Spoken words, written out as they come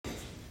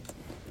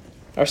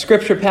Our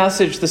scripture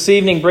passage this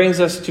evening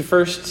brings us to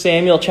 1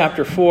 Samuel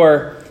chapter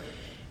 4.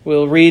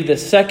 We'll read the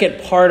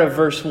second part of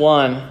verse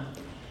 1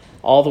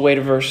 all the way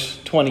to verse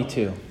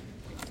 22.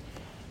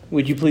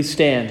 Would you please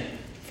stand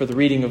for the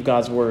reading of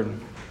God's word?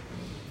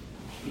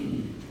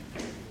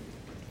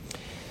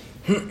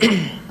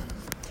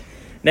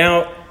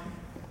 Now,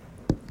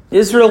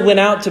 Israel went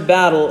out to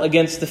battle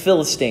against the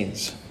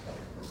Philistines.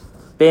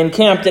 They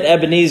encamped at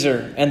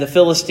Ebenezer, and the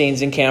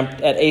Philistines encamped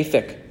at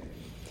Aphek.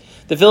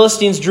 The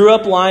Philistines drew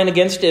up line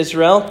against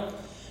Israel,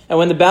 and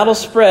when the battle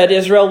spread,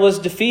 Israel was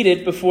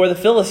defeated before the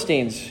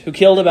Philistines, who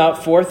killed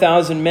about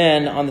 4,000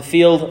 men on the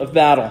field of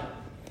battle.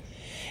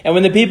 And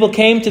when the people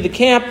came to the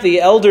camp,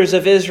 the elders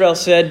of Israel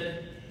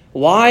said,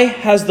 "Why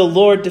has the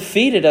Lord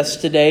defeated us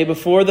today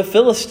before the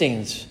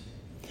Philistines?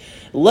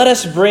 Let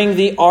us bring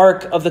the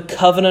ark of the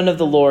covenant of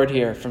the Lord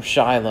here from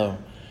Shiloh,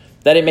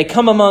 that it may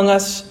come among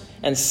us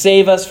and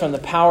save us from the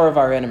power of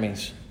our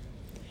enemies."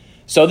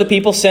 So the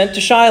people sent to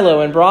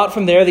Shiloh and brought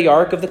from there the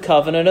ark of the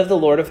covenant of the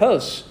Lord of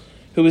hosts,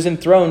 who was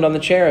enthroned on the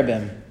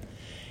cherubim.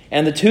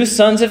 And the two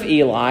sons of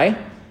Eli,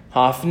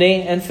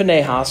 Hophni and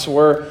Phinehas,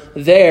 were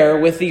there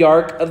with the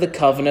ark of the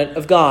covenant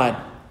of God.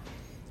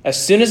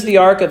 As soon as the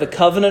ark of the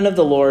covenant of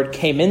the Lord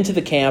came into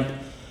the camp,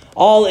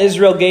 all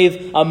Israel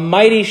gave a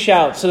mighty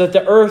shout so that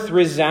the earth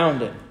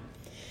resounded.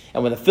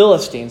 And when the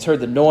Philistines heard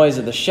the noise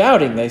of the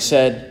shouting, they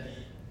said,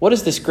 "What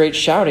is this great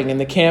shouting in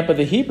the camp of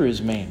the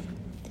Hebrews mean?"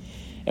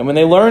 And when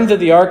they learned that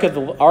the ark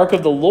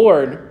of the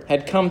Lord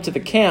had come to the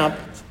camp,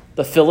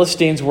 the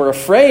Philistines were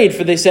afraid,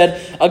 for they said,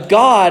 "A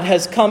god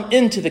has come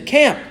into the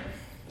camp."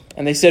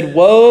 And they said,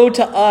 "Woe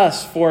to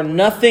us, for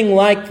nothing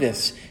like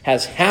this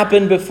has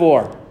happened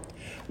before.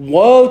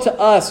 Woe to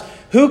us!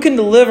 Who can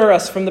deliver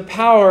us from the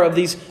power of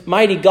these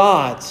mighty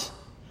gods?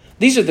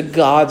 These are the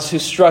gods who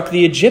struck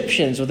the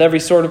Egyptians with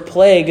every sort of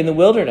plague in the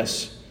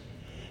wilderness.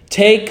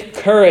 Take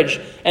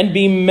courage and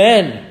be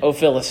men, O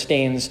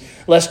Philistines,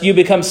 lest you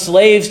become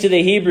slaves to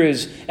the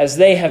Hebrews as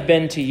they have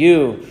been to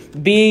you.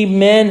 Be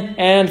men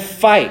and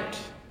fight."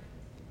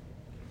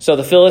 So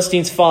the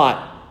Philistines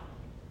fought,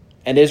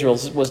 and Israel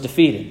was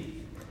defeated.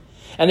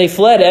 And they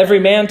fled every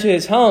man to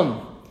his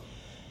home.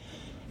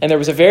 And there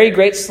was a very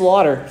great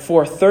slaughter,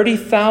 for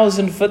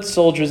 30,000 foot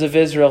soldiers of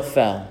Israel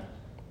fell.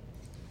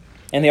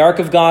 And the ark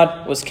of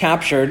God was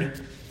captured,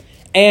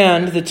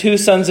 and the two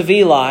sons of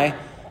Eli,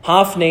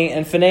 Hophni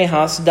and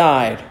Phinehas,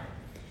 died.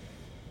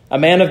 A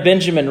man of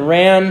Benjamin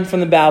ran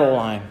from the battle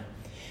line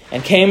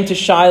and came to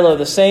Shiloh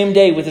the same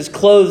day with his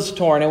clothes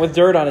torn and with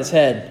dirt on his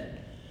head.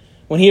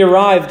 When he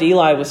arrived,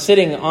 Eli was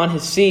sitting on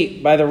his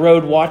seat by the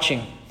road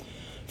watching,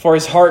 for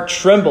his heart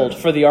trembled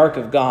for the ark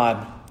of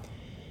God.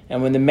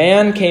 And when the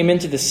man came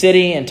into the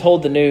city and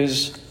told the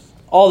news,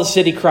 all the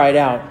city cried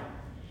out.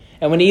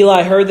 And when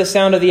Eli heard the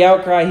sound of the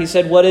outcry, he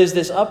said, "What is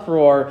this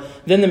uproar?"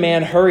 Then the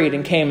man hurried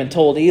and came and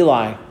told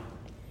Eli.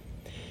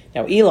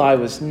 Now Eli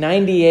was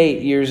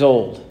 98 years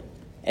old,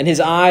 and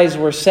his eyes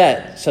were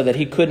set so that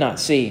he could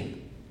not see.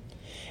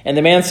 And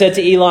the man said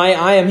to Eli,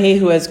 "I am he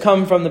who has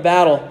come from the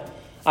battle.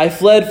 I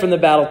fled from the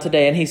battle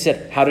today." And he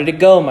said, "How did it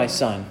go, my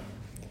son?"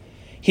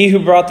 He who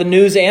brought the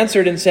news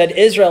answered and said,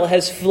 "Israel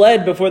has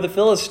fled before the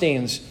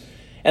Philistines,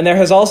 and there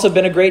has also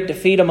been a great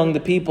defeat among the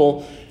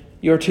people.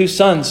 Your two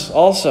sons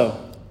also,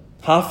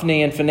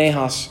 Hophni and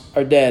Phinehas,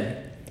 are dead,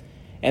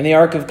 and the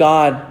ark of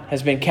God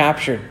has been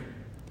captured."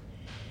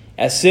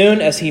 As soon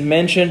as he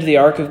mentioned the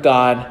ark of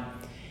God,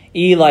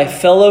 Eli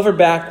fell over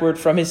backward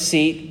from his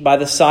seat by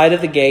the side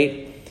of the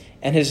gate,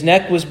 and his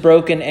neck was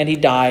broken, and he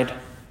died.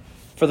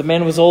 For the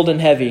man was old and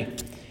heavy.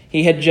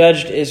 He had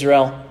judged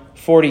Israel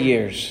 40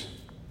 years.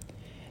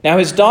 Now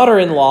his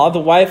daughter-in-law, the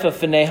wife of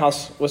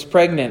Phinehas, was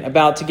pregnant,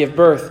 about to give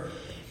birth.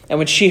 And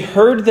when she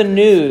heard the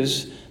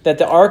news that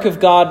the ark of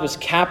God was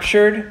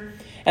captured,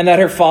 and that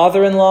her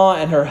father-in-law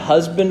and her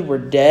husband were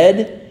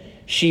dead,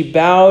 she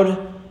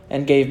bowed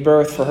and gave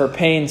birth, for her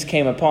pains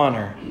came upon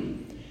her.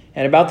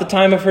 And about the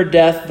time of her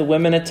death, the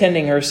women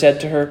attending her said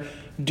to her,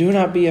 "Do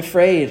not be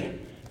afraid,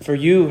 for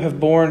you have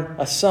borne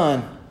a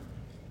son."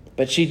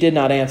 But she did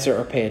not answer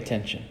or pay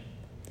attention.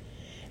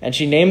 And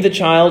she named the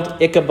child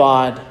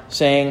Ichabod,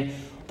 saying,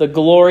 "The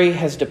glory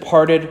has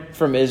departed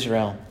from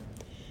Israel,"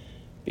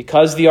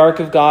 because the ark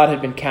of God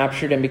had been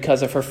captured, and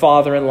because of her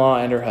father-in-law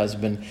and her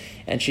husband.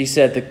 And she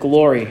said, "The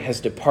glory has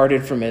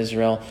departed from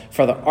Israel,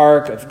 for the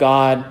ark of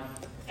God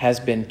has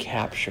been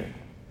captured."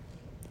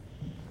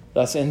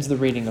 Thus ends the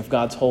reading of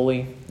God's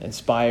holy,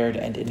 inspired,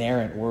 and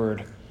inerrant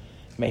word.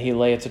 May he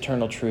lay its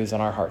eternal truths on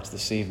our hearts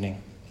this evening.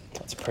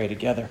 Let's pray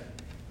together.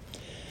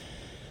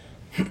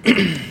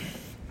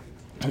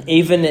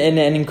 Even in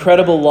an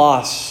incredible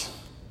loss,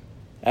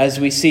 as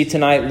we see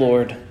tonight,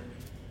 Lord,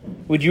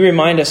 would you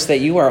remind us that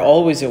you are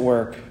always at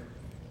work,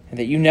 and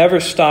that you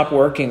never stop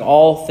working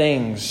all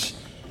things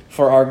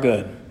for our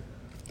good.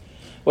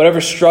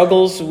 Whatever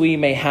struggles we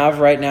may have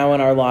right now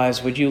in our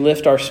lives, would you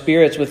lift our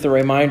spirits with the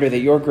reminder that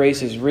your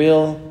grace is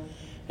real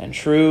and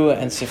true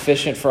and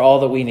sufficient for all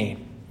that we need.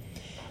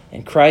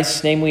 In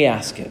Christ's name we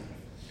ask it.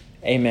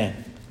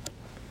 Amen.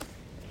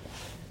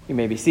 You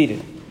may be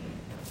seated.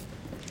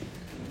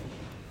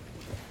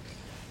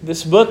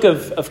 This book,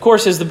 of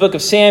course, is the book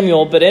of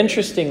Samuel, but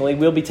interestingly,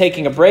 we'll be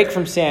taking a break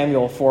from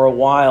Samuel for a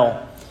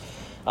while.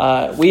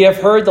 We have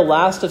heard the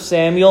last of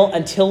Samuel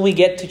until we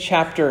get to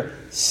chapter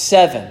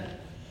 7.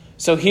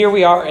 So here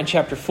we are in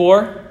chapter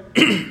 4.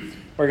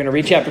 We're going to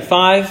read chapter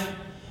 5.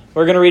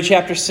 We're going to read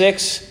chapter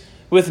 6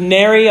 with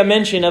nary a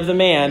mention of the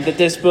man that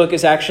this book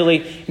is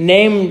actually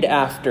named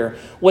after.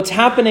 What's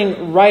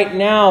happening right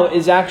now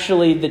is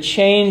actually the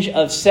change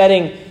of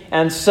setting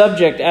and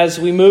subject as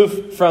we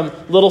move from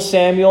little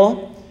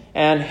Samuel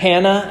and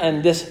Hannah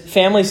and this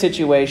family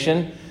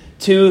situation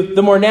to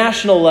the more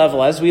national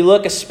level, as we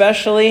look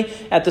especially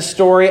at the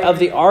story of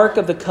the Ark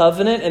of the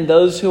Covenant and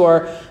those who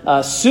are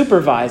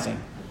supervising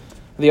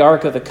the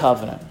Ark of the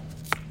Covenant.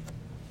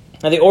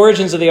 Now, the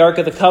origins of the Ark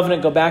of the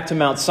Covenant go back to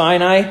Mount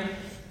Sinai.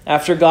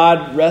 After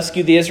God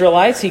rescued the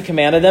Israelites, He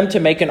commanded them to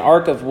make an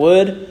ark of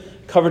wood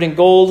covered in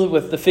gold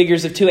with the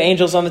figures of two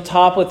angels on the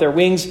top with their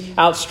wings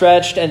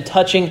outstretched and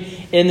touching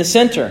in the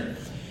center.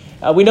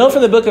 We know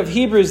from the book of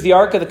Hebrews the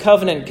Ark of the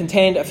Covenant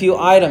contained a few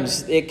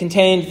items. It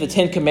contained the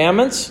Ten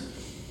Commandments.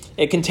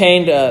 It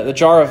contained the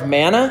jar of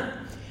manna.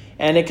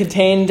 And it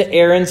contained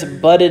Aaron's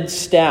budded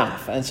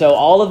staff. And so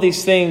all of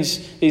these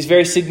things, these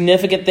very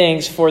significant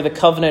things for the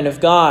covenant of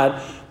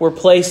God, were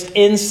placed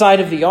inside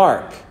of the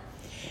ark.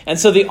 And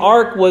so the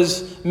ark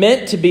was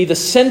meant to be the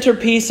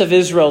centerpiece of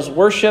Israel's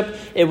worship.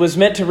 It was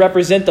meant to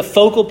represent the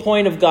focal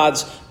point of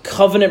God's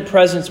covenant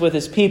presence with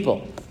His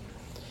people.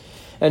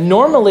 And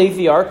normally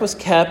the ark was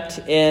kept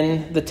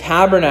in the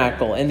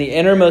tabernacle, in the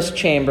innermost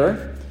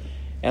chamber.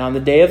 And on the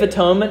Day of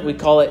Atonement,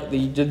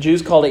 the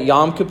Jews called it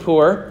Yom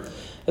Kippur.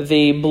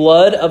 The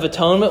blood of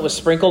atonement was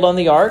sprinkled on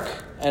the ark,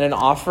 and an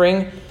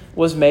offering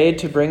was made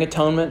to bring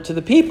atonement to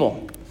the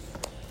people.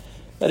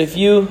 But if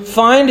you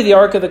find the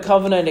Ark of the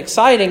Covenant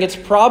exciting, it's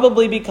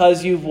probably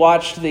because you've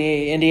watched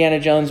the Indiana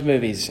Jones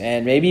movies.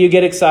 And maybe you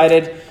get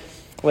excited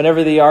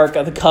whenever the Ark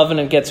of the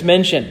Covenant gets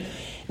mentioned.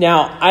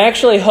 Now, I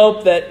actually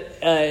hope that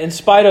in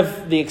spite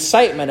of the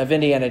excitement of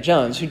Indiana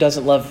Jones, who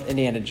doesn't love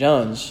Indiana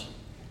Jones?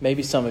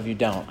 Maybe some of you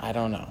don't. I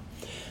don't know.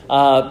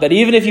 But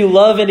even if you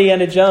love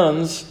Indiana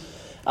Jones,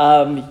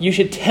 you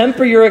should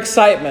temper your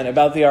excitement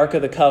about the Ark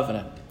of the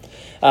Covenant.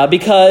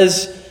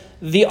 Because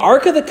the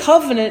Ark of the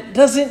Covenant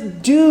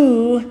doesn't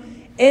do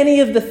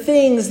any of the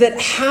things that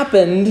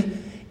happened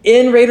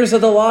in Raiders of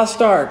the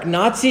Lost Ark.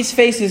 Nazis'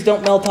 faces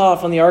don't melt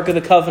off when the Ark of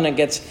the Covenant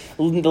gets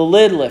the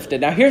lid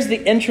lifted. Now here's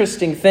the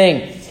interesting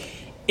thing.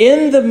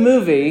 In the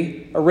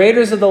movie,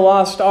 Raiders of the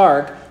Lost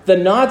Ark, the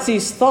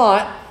Nazis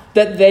thought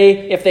that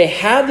if they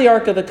had the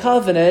Ark of the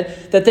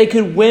Covenant, that they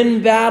could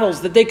win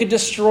battles, that they could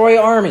destroy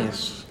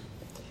armies.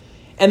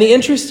 And the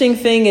interesting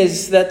thing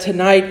is that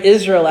tonight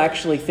Israel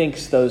actually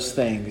thinks those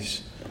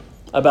things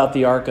about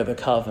the Ark of the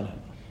Covenant.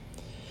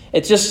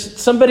 It's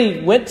just nobody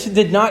went to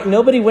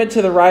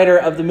the writer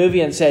of the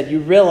movie and said, you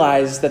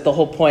realize that the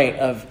whole point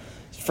of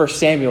 1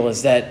 Samuel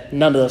is that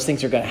none of those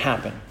things are going to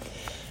happen.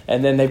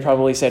 And then they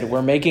probably said,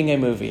 we're making a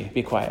movie.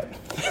 Be quiet.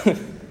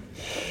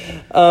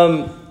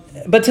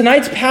 But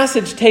tonight's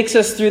passage takes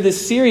us through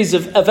this series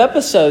of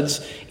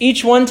episodes,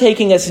 each one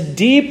taking us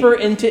deeper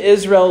into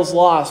Israel's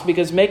loss.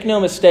 Because make no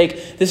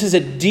mistake, this is a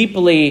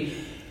deeply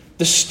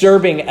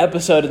disturbing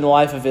episode in the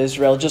life of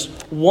Israel. Just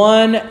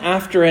one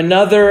after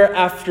another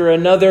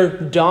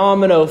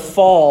domino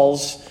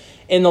falls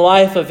in the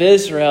life of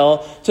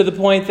Israel, to the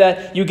point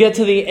that you get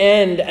to the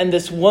end and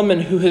this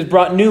woman who has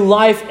brought new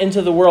life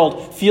into the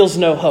world feels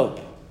no hope.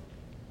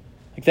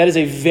 That is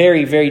a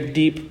very, very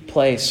deep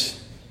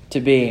place to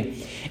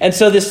be. And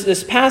so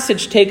this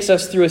passage takes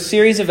us through a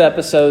series of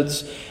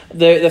episodes.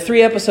 The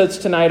 3 episodes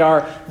tonight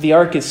are The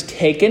Ark is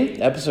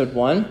Taken, episode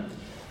 1.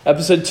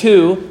 Episode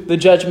 2, The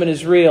Judgment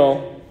is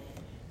Real.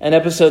 And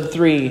episode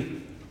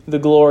 3, The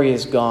Glory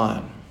is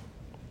Gone.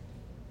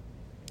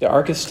 The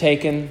Ark is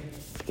taken,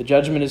 the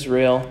judgment is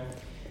real,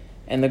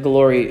 and the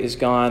glory is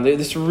gone.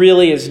 This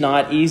really is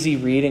not easy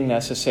reading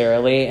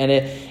necessarily, and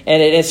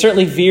it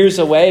certainly veers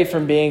away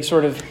from being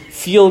sort of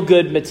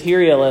feel-good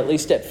material, at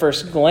least at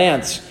first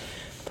glance.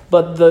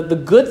 But the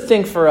good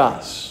thing for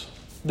us,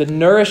 the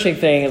nourishing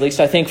thing, at least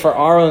I think for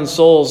our own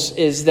souls,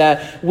 is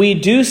that we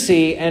do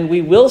see and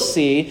we will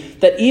see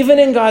that even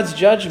in God's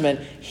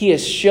judgment, He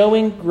is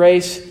showing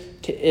grace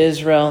to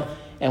Israel,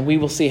 and we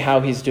will see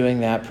how He's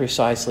doing that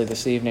precisely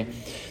this evening.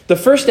 The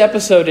first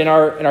episode in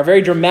our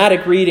very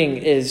dramatic reading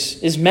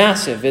is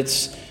massive.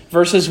 It's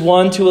verses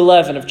 1 to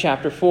 11 of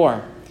chapter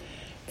 4.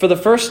 For the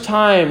first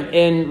time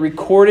in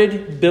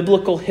recorded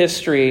biblical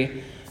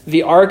history,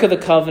 the Ark of the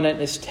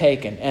Covenant is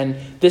taken. And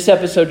this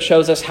episode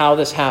shows us how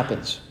this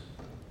happens.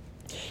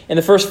 In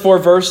the first 4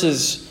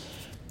 verses,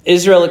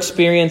 Israel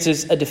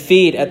experiences a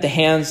defeat at the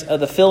hands of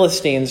the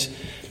Philistines.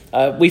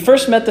 We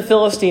first met the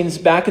Philistines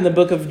back in the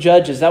book of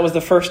Judges. That was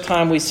the first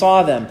time we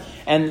saw them.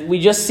 And we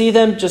just see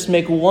them just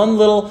make one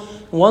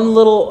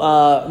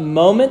little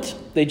moment.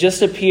 They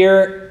just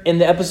appear in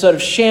the episode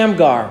of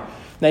Shamgar.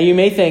 Now you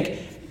may think,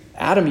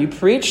 Adam, you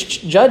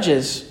preached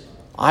Judges.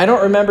 I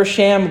don't remember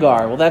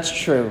Shamgar. Well, that's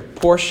true.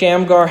 Poor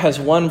Shamgar has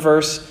 1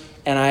 verse,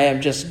 and I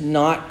am just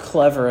not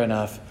clever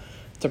enough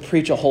to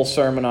preach a whole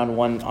sermon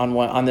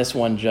on this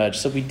one judge.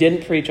 So we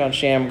didn't preach on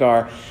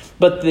Shamgar.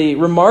 But the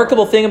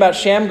remarkable thing about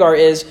Shamgar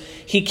is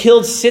he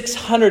killed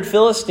 600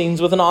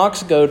 Philistines with an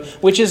ox goad,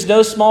 which is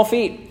no small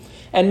feat.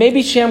 And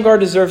maybe Shamgar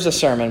deserves a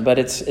sermon, but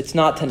it's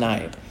not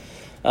tonight.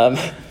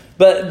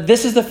 But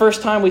this is the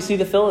first time we see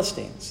the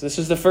Philistines. This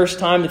is the first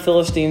time the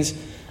Philistines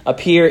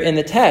appear in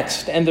the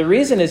text. And the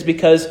reason is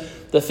because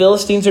the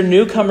Philistines are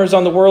newcomers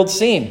on the world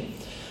scene,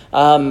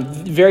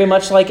 very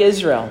much like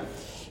Israel.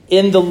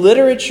 In the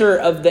literature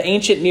of the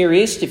ancient Near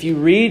East, if you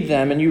read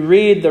them and you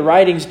read the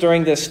writings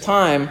during this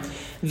time,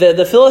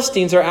 the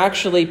Philistines are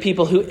actually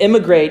people who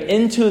immigrate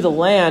into the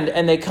land,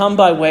 and they come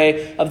by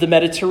way of the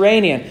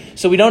Mediterranean.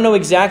 So we don't know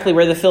exactly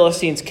where the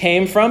Philistines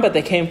came from, but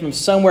they came from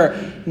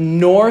somewhere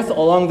north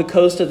along the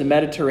coast of the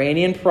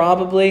Mediterranean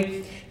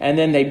probably. And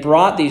then they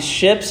brought these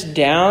ships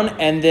down,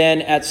 and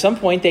then at some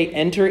point they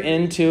enter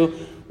into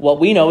what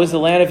we know as the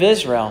land of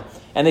Israel.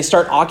 And they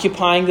start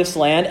occupying this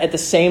land at the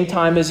same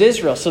time as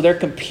Israel. So they're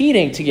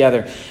competing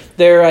together.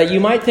 You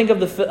might think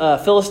of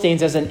the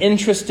Philistines as an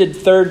interested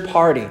third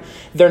party.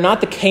 They're not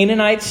the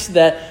Canaanites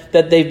that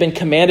they've been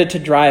commanded to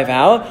drive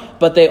out,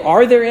 but they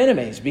are their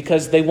enemies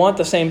because they want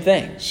the same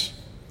things.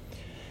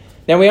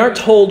 Now, we aren't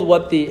told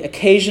what the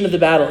occasion of the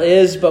battle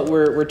is, but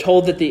we're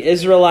told that the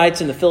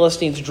Israelites and the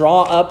Philistines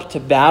draw up to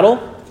battle.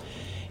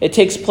 It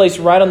takes place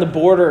right on the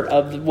border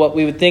of what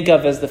we would think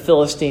of as the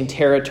Philistine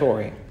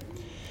territory.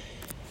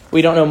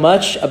 We don't know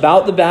much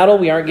about the battle.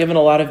 We aren't given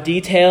a lot of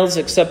details,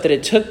 except that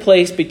it took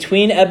place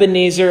between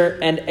Ebenezer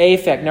and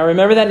Aphek. Now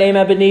remember that name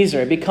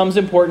Ebenezer. It becomes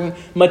important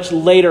much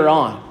later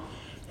on.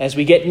 As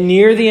we get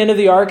near the end of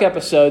the Ark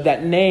episode,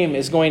 that name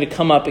is going to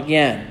come up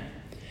again.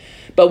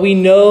 But we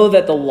know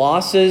that the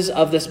losses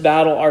of this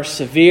battle are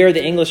severe.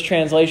 The English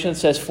translation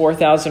says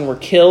 4,000 were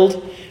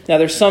killed. Now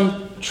there's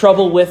some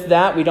trouble with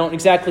that. We don't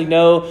exactly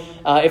know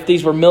if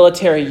these were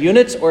military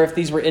units or if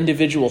these were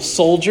individual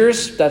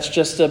soldiers. That's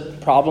just a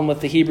problem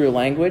with the Hebrew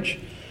language.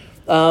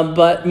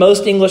 But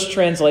most English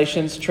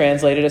translations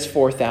translate it as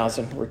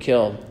 4,000 were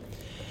killed.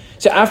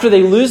 So after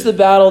they lose the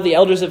battle, the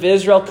elders of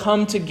Israel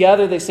come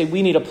together. They say,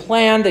 we need a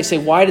plan. They say,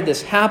 why did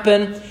this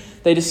happen?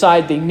 They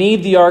decide they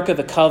need the Ark of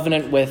the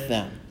Covenant with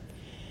them.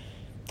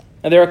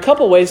 Now, there are a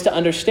couple ways to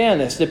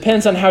understand this. It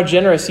depends on how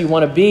generous you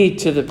want to be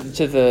to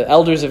the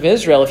elders of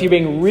Israel. If you're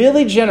being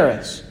really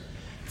generous,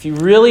 if you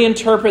really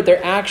interpret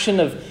their action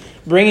of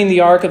bringing the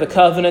Ark of the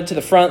Covenant to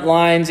the front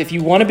lines, if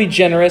you want to be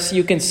generous,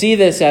 you can see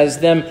this as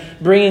them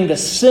bringing the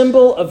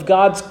symbol of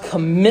God's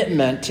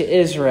commitment to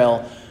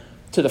Israel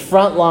to the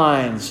front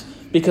lines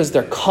because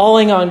they're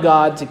calling on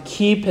God to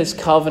keep his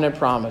covenant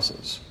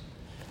promises.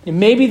 And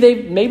maybe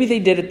they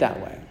did it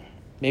that way.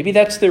 Maybe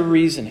that's their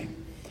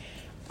reasoning.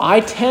 I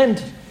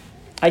tend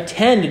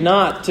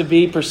not to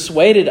be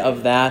persuaded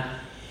of that.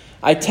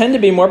 I tend to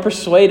be more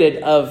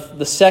persuaded of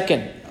the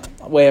second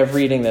way of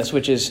reading this,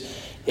 which is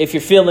if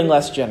you're feeling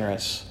less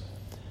generous,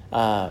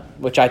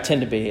 which I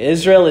tend to be.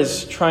 Israel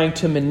is trying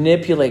to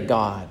manipulate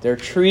God. They're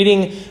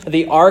treating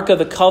the Ark of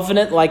the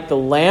Covenant like the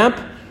lamp,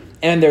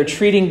 and they're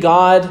treating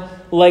God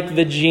like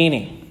the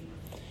genie.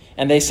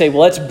 And they say, well,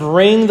 let's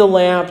bring the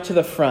lamp to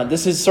the front.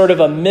 This is sort of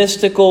a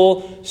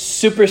mystical,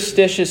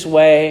 superstitious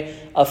way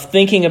of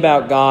thinking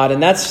about God.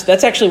 And that's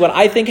actually what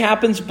I think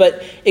happens,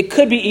 but it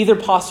could be either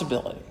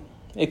possibility.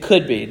 It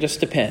could be. It just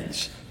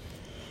depends.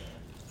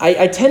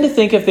 I tend to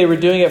think if they were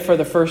doing it for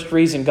the first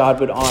reason, God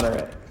would honor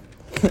it.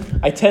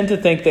 I tend to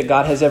think that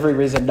God has every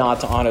reason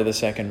not to honor the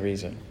second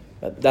reason.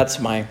 That's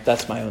my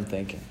own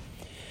thinking.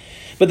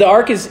 But the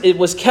ark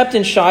was kept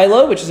in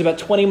Shiloh, which is about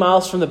 20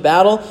 miles from the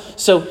battle.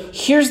 So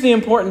here's the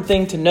important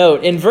thing to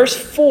note. In verse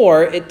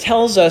 4, it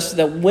tells us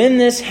that when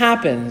this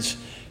happens,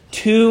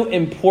 two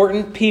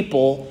important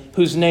people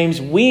whose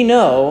names we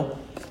know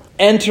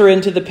enter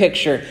into the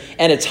picture.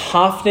 And it's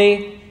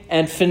Hophni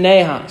and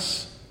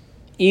Phinehas,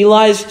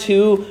 Eli's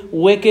two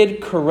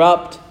wicked,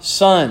 corrupt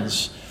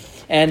sons.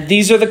 And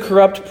these are the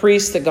corrupt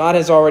priests that God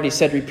has already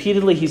said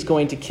repeatedly he's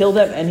going to kill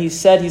them. And he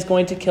said he's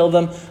going to kill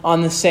them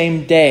on the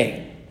same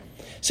day.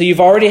 So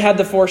you've already had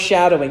the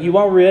foreshadowing. You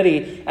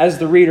already, as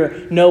the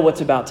reader, know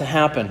what's about to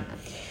happen.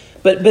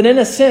 But in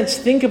a sense,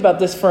 think about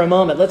this for a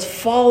moment. Let's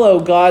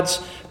follow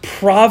God's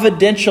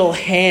providential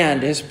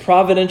hand, his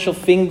providential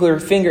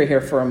finger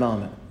here for a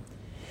moment.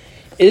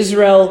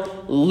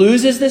 Israel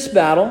loses this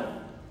battle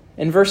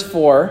in verse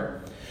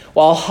 4,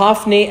 while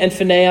Hophni and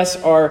Phinehas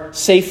are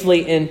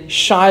safely in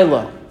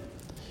Shiloh.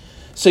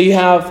 So you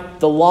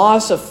have the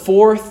loss of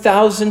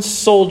 4,000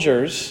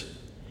 soldiers.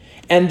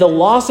 And the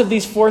loss of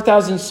these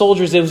 4,000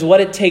 soldiers is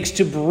what it takes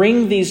to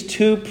bring these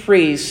two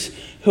priests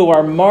who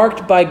are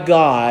marked by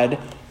God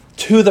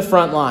to the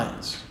front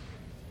lines.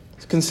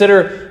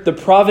 Consider the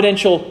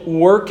providential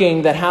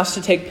working that has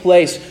to take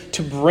place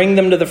to bring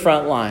them to the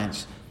front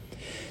lines.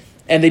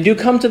 And they do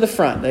come to the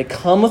front. They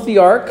come with the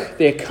ark.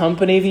 They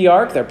accompany the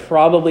ark. They're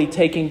probably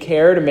taking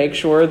care to make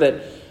sure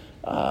that,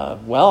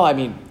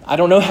 I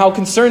don't know how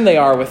concerned they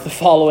are with the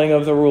following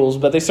of the rules,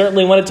 but they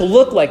certainly want it to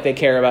look like they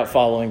care about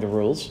following the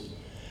rules.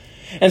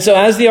 And so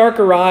as the ark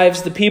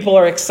arrives, the people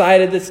are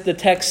excited. The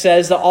text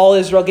says that all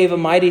Israel gave a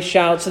mighty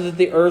shout so that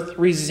the earth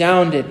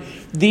resounded.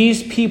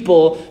 These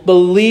people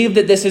believe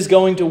that this is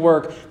going to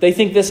work. They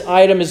think this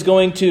item is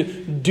going to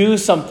do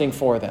something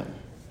for them.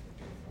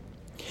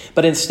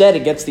 But instead,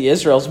 it gets the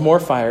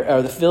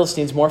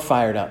Philistines more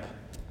fired up.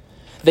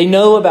 They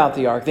know about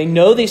the ark. They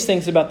know these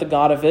things about the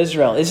God of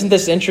Israel. Isn't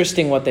this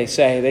interesting what they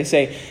say? They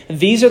say,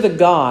 these are the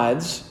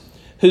gods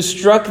who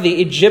struck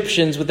the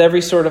Egyptians with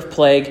every sort of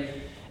plague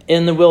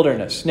in the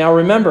wilderness. Now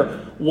remember,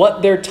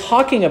 what they're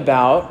talking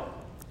about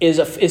is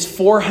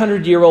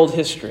 400-year-old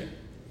history.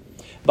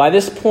 By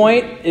this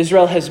point,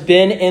 Israel has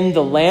been in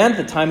the land.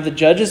 The time of the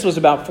judges was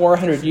about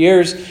 400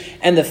 years.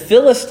 And the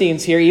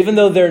Philistines here, even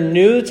though they're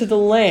new to the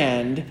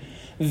land,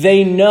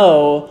 they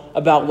know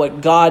about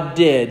what God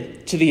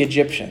did to the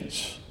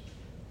Egyptians.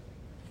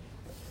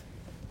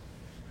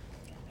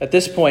 At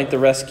this point, the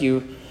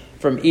rescue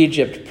from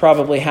Egypt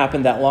probably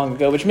happened that long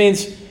ago, which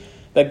means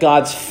that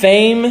God's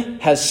fame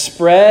has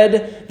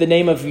spread. The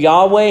name of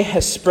Yahweh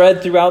has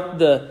spread throughout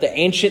the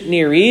ancient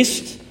Near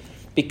East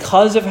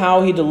because of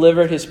how he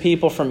delivered his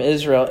people from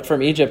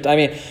Egypt. I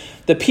mean,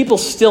 the people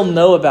still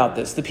know about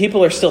this. The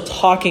people are still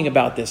talking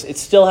about this. It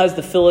still has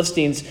the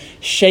Philistines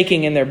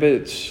shaking in their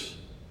boots.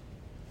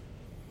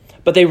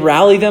 But they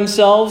rally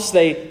themselves.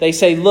 They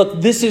say,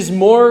 look, this is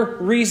more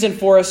reason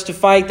for us to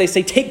fight. They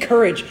say, take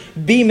courage,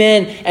 be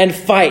men, and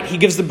fight. He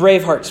gives the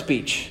Braveheart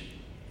speech.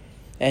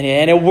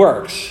 And it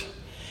works.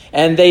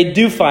 And they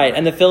do fight,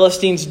 and the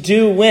Philistines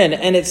do win.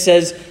 And it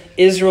says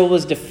Israel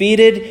was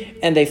defeated,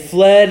 and they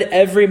fled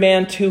every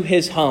man to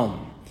his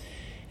home.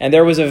 And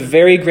there was a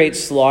very great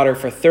slaughter,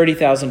 for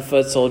 30,000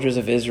 foot soldiers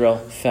of Israel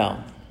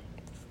fell.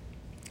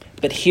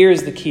 But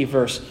here's the key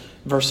verse,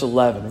 verse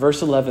 11.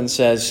 Verse 11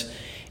 says,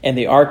 and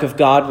the ark of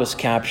God was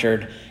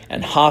captured,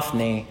 and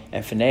Hophni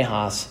and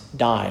Phinehas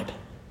died.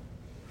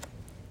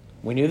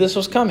 We knew this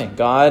was coming.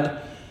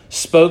 God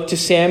spoke to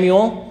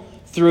Samuel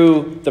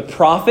through the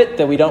prophet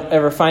that we don't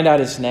ever find out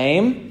his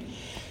name.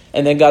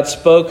 And then God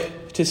spoke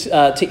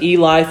to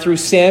Eli through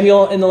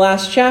Samuel in the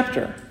last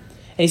chapter.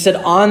 And he said,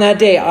 on that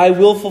day, I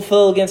will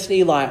fulfill against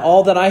Eli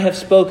all that I have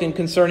spoken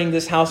concerning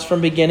this house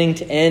from beginning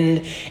to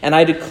end. And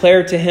I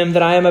declare to him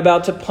that I am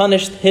about to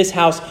punish his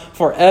house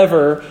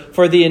forever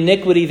for the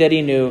iniquity that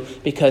he knew,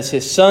 because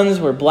his sons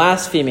were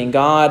blaspheming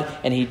God,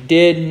 and he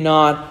did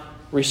not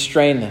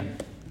restrain them.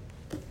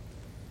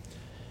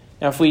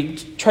 Now, if we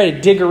try to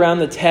dig around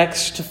the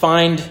text to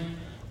find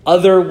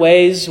other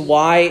ways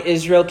why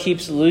Israel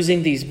keeps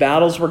losing these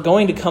battles, we're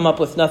going to come up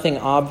with nothing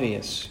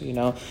obvious.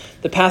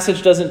 The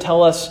passage doesn't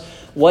tell us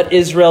what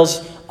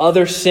Israel's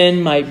other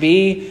sin might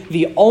be.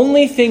 The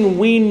only thing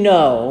we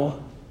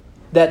know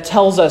that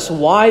tells us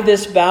why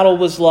this battle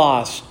was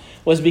lost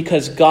was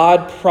because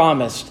God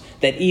promised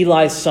that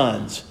Eli's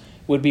sons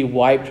would be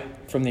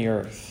wiped from the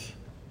earth.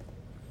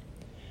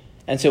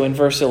 And so in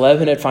verse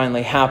 11, it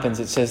finally happens.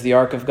 It says the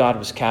ark of God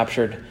was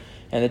captured,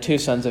 and the two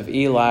sons of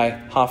Eli,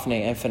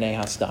 Hophni and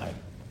Phinehas, died.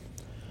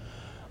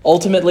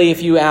 Ultimately,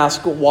 if you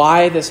ask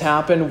why this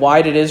happened,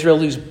 why did Israel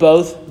lose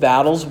both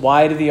battles?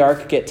 Why did the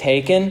ark get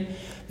taken?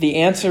 The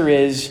answer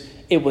is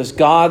it was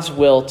God's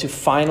will to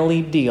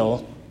finally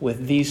deal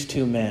with these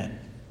two men.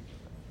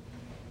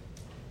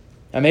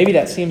 Now, maybe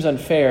that seems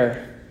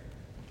unfair.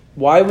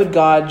 Why would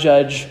God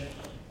judge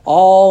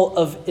all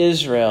of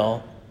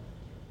Israel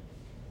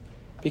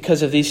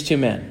because of these two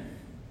men?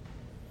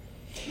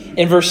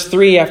 In verse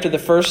 3, after the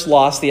first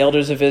loss, the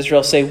elders of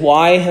Israel say,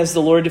 why has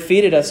the Lord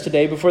defeated us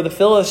today before the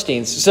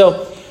Philistines?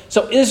 So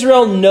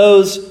Israel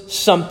knows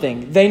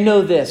something. They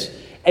know this.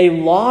 A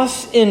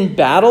loss in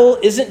battle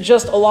isn't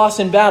just a loss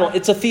in battle.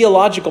 It's a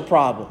theological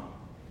problem.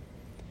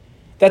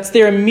 That's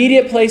their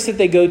immediate place that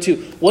they go to.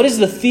 What is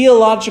the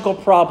theological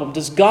problem?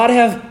 Does God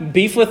have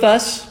beef with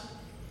us?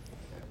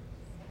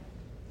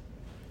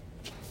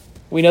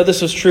 We know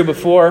this was true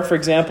before. For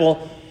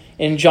example,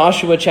 in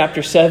Joshua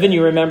chapter 7,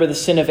 you remember the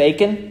sin of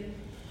Achan.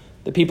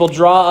 The people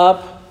draw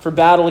up for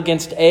battle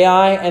against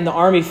Ai, and the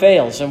army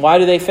fails. And why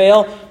do they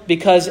fail?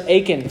 Because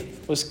Achan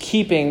was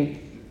keeping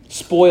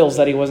spoils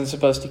that he wasn't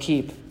supposed to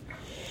keep.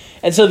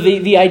 And so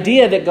the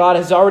idea that God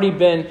has already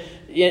been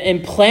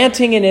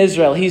implanting in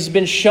Israel, he's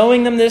been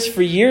showing them this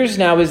for years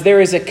now, is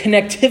there is a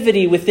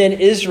connectivity within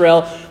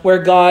Israel where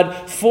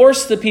God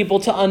forced the people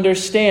to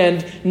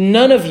understand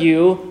none of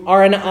you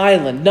are an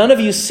island. None of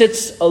you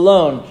sits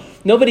alone.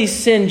 Nobody's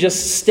sin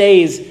just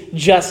stays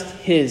just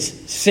his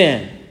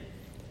sin.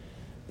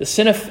 The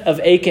sin of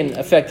Achan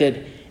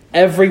affected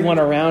everyone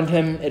around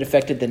him. It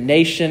affected the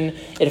nation.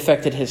 It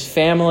affected his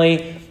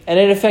family. And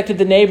it affected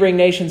the neighboring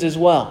nations as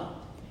well.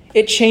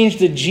 It changed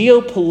the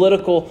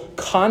geopolitical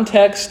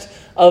context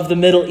of the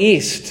Middle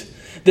East.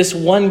 This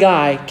one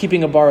guy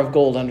keeping a bar of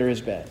gold under his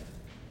bed.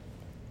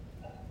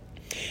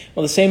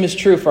 Well, the same is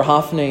true for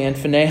Hophni and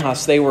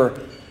Phinehas. They were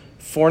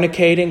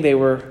fornicating. They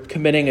were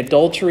committing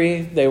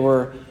adultery. They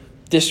were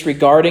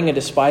disregarding and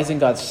despising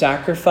God's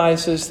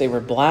sacrifices. They were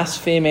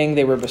blaspheming.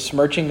 They were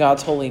besmirching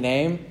God's holy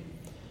name.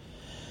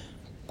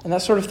 And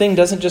that sort of thing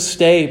doesn't just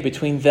stay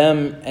between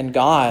them and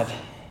God.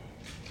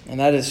 And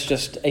that is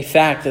just a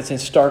fact that's in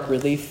stark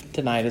relief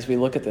tonight as we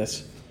look at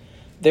this.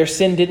 Their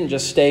sin didn't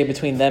just stay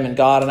between them and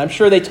God. And I'm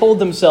sure they told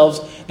themselves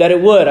that it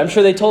would. I'm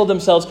sure they told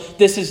themselves,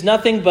 this is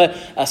nothing but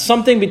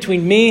something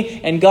between me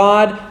and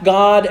God,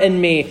 God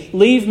and me.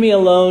 Leave me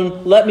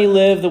alone. Let me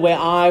live the way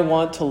I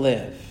want to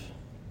live.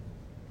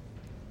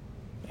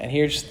 And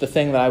here's the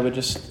thing that I would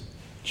just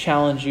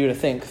challenge you to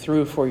think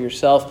through for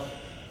yourself.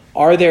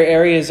 Are there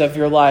areas of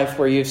your life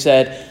where you've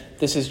said,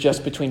 this is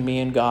just between me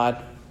and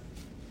God?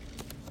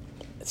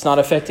 It's not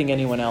affecting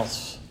anyone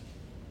else.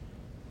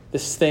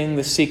 This thing,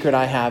 this secret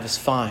I have is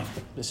fine.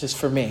 This is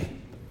for me.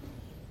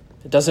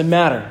 It doesn't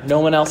matter.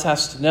 No one else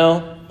has to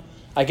know.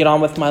 I get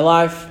on with my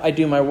life. I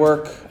do my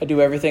work. I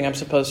do everything I'm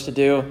supposed to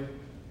do.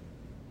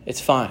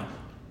 It's fine.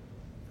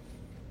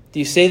 Do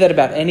you say that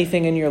about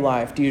anything in your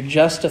life? Do you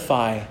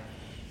justify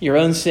your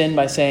own sin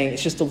by saying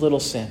it's just a little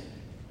sin?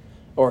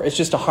 Or it's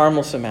just a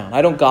harmless amount?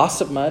 I don't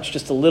gossip much,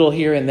 just a little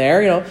here and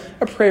there.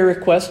 A prayer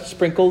request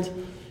sprinkled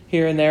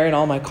here and there in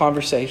all my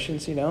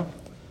conversations,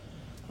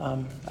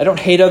 I don't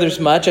hate others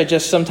much. I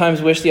just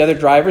sometimes wish the other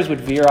drivers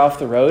would veer off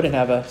the road and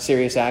have a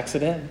serious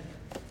accident.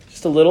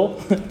 Just a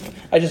little.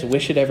 I just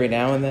wish it every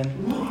now and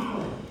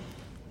then.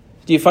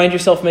 Do you find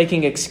yourself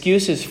making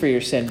excuses for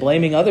your sin,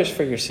 blaming others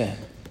for your sin?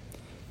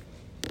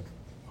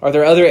 Are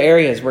there other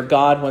areas where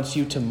God wants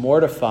you to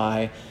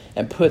mortify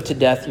and put to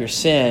death your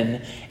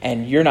sin,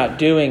 and you're not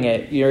doing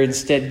it? You're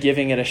instead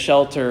giving it a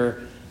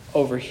shelter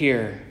over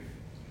here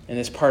in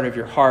this part of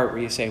your heart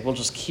where you say, we'll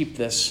just keep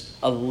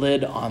a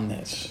lid on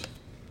this.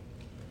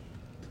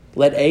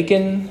 Let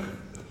Achan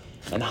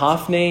and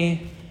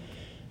Hophni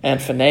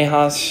and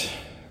Phinehas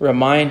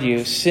remind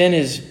you, sin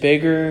is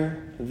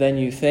bigger than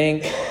you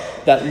think.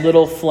 That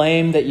little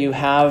flame that you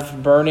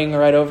have burning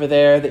right over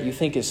there that you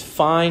think is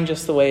fine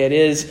just the way it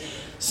is,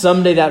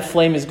 someday that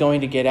flame is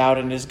going to get out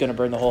and is going to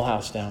burn the whole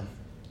house down.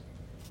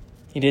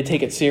 You need to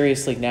take it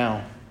seriously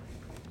now.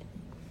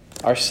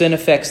 Our sin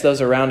affects those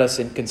around us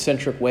in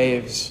concentric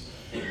waves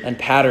and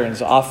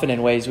patterns, often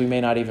in ways we may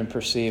not even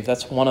perceive.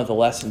 That's one of the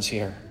lessons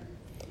here.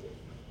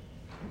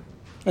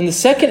 In the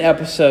second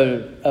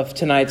episode of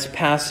tonight's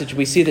passage,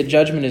 we see that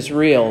judgment is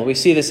real. We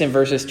see this in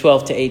verses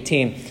 12 to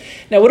 18.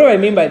 Now, what do I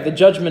mean by the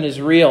judgment is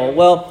real?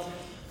 Well,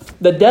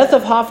 the death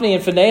of Hophni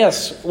and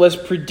Phinehas was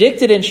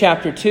predicted in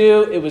chapter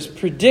 2. It was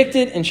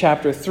predicted in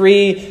chapter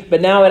 3. But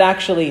now it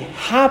actually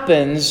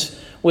happens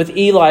with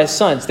Eli's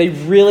sons. They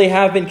really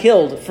have been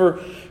killed.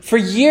 For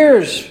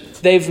years,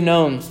 they've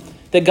known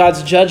that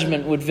God's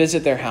judgment would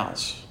visit their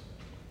house.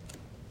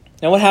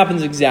 Now, what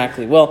happens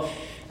exactly? Well,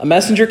 a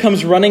messenger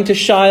comes running to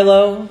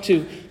Shiloh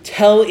to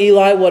tell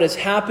Eli what has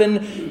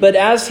happened. But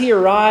as he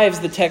arrives,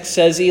 the text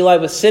says, Eli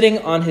was sitting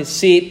on his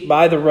seat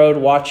by the road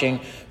watching,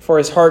 for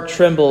his heart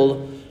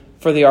trembled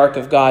for the ark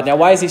of God. Now,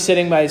 why is he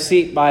sitting by his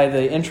seat by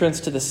the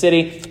entrance to the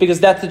city? Because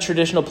that's the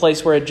traditional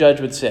place where a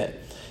judge would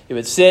sit. He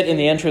would sit in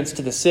the entrance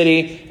to the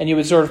city, and he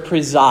would sort of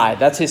preside.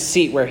 That's his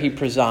seat where he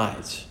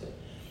presides.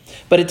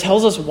 But it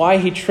tells us why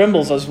he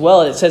trembles as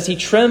well. It says he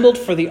trembled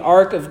for the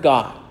ark of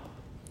God.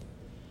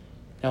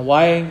 Now,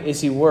 why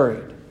is he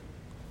worried?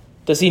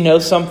 Does he know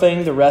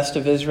something the rest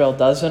of Israel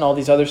doesn't? All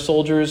these other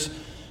soldiers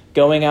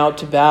going out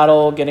to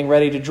battle, getting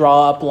ready to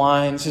draw up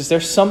lines. Is there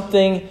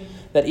something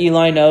that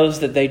Eli knows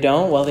that they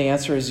don't? Well, the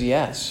answer is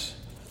yes.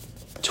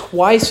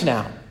 Twice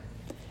now,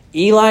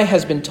 Eli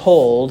has been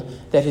told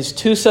that his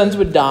two sons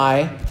would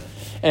die.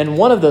 And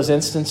one of those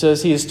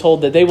instances, he is told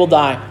that they will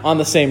die on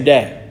the same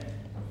day.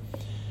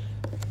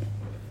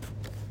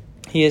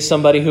 He is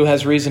somebody who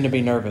has reason to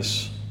be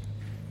nervous.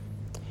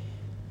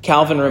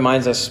 Calvin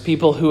reminds us,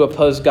 people who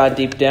oppose God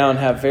deep down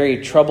have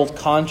very troubled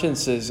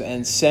consciences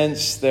and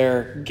sense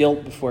their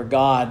guilt before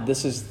God.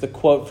 This is the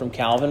quote from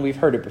Calvin. We've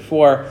heard it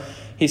before.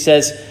 He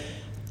says,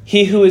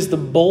 he who is the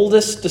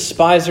boldest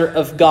despiser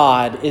of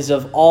God is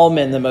of all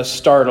men the most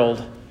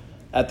startled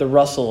at the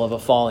rustle of a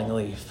falling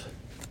leaf.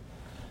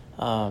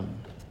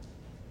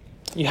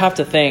 You have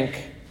to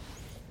think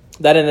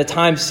that in the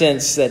time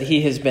since that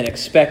he has been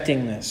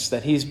expecting this,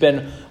 that he's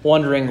been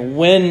wondering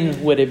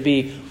when would it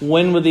be,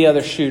 when would the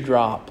other shoe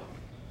drop,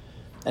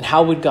 and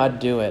how would God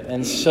do it?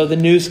 And so the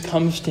news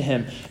comes to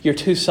him, your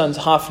two sons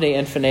Hophni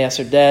and Phinehas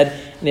are dead,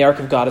 and the ark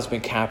of God has been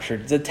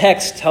captured. The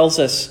text tells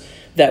us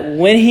that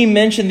when he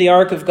mentioned the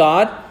ark of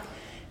God,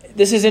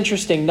 this is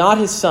interesting, not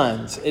his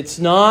sons. It's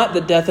not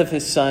the death of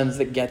his sons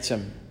that gets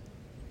him.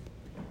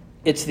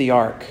 It's the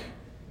ark.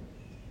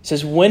 It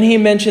says, when he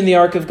mentioned the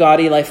ark of God,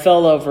 Eli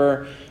fell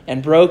over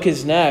and broke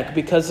his neck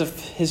because of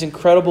his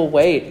incredible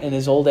weight. In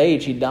his old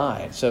age, he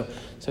died. So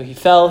he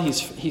fell.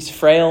 He's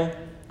frail.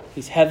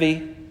 He's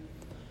heavy.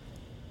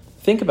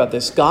 Think about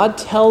this. God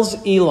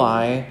tells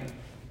Eli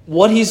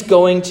what he's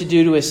going to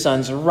do to his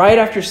sons right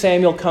after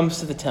Samuel comes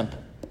to the temple.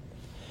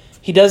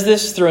 He does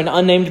this through an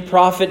unnamed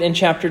prophet in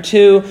chapter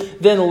 2.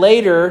 Then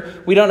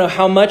later, we don't know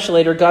how much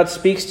later, God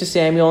speaks to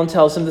Samuel and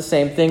tells him the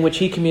same thing, which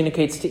he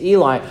communicates to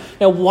Eli.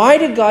 Now, why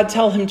did God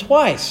tell him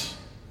twice?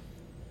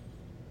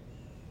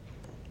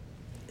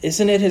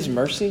 Isn't it his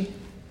mercy?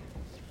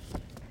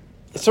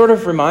 It sort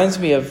of reminds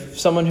me of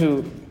someone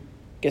who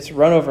gets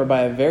run over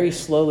by a very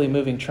slowly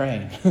moving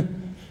train.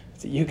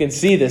 So you can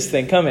see this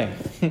thing coming.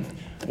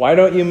 Why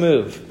don't you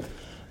move?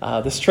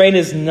 This train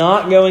is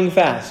not going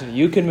fast.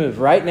 You can move.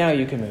 Right now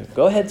you can move.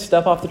 Go ahead,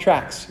 step off the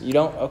tracks. You're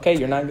not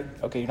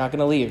going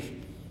to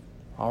leave.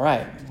 All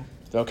right.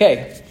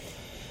 Okay.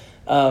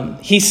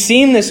 He's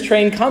seen this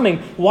train coming.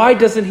 Why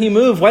doesn't he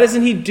move? Why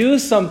doesn't he do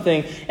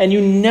something? And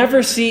you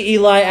never see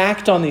Eli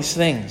act on these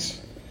things.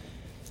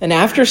 And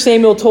after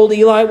Samuel told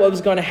Eli what was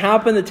going to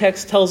happen, the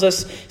text tells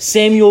us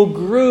Samuel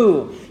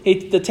grew.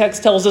 The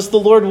text tells us the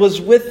Lord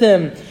was with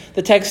him.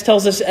 The text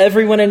tells us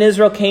everyone in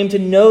Israel came to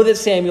know that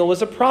Samuel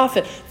was a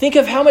prophet. Think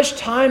of how much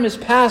time has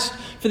passed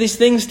for these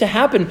things to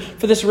happen,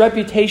 for this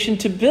reputation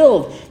to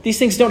build. These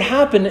things don't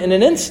happen in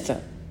an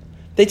instant.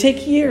 They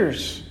take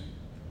years.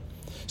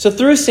 So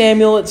through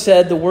Samuel, it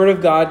said the word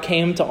of God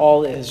came to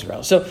all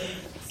Israel. So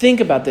think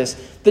about this.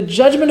 The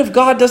judgment of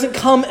God doesn't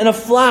come in a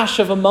flash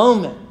of a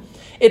moment.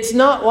 It's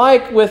not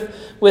like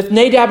with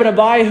Nadab and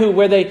Abihu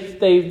where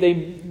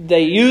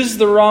they used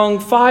the wrong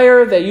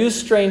fire, they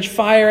used strange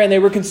fire, and they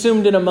were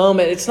consumed in a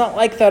moment. It's not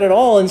like that at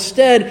all.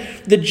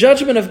 Instead, the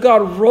judgment of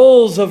God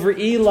rolls over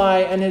Eli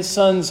and his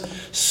sons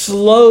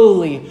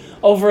slowly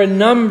over a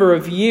number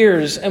of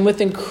years and with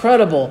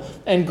incredible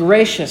and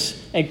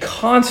gracious and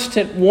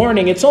constant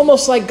warning. It's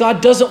almost like God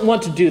doesn't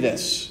want to do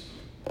this.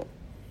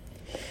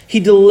 He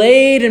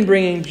delayed in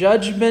bringing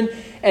judgment,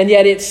 and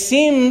yet it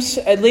seems,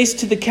 at least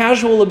to the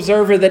casual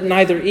observer, that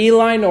neither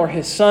Eli nor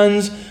his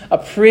sons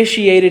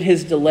appreciated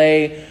his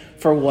delay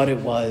for what it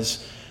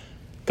was.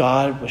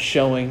 God was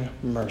showing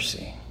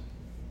mercy.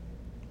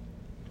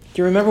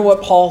 Do you remember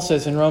what Paul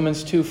says in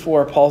Romans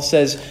 2:4? Paul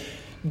says,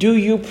 "Do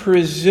you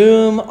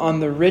presume on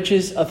the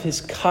riches of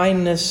his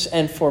kindness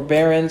and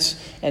forbearance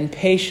and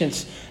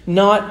patience,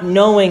 not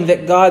knowing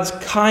that God's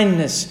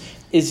kindness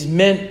is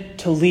meant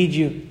to lead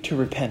you to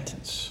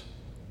repentance?"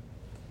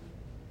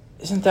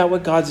 Isn't that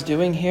what God's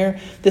doing here?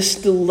 This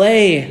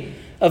delay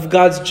of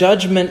God's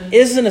judgment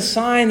isn't a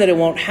sign that it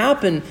won't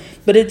happen,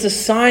 but it's a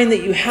sign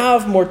that you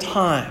have more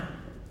time.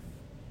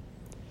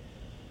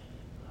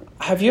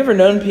 Have you ever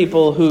known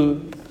people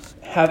who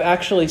have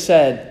actually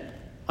said,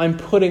 "I'm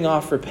putting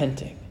off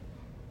repenting.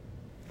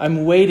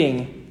 I'm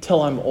waiting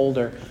till I'm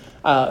older"?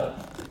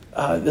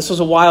 This was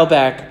a while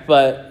back,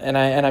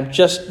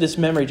 this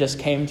memory just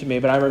came to me.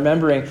 But I'm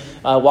remembering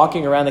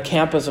walking around the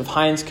campus of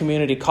Hines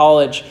Community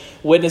College,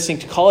 witnessing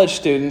to college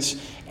students,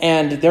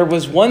 and there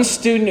was one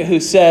student who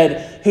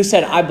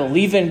said, "I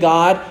believe in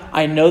God.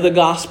 I know the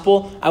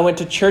gospel. I went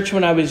to church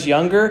when I was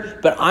younger,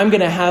 but I'm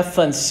going to have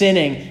fun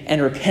sinning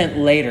and repent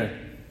later."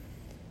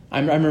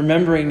 I'm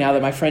remembering now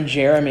that my friend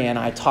Jeremy and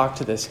I talked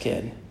to this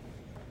kid.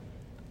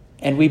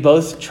 And we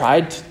both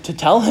tried to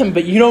tell him,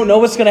 but you don't know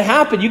what's going to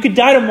happen. You could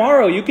die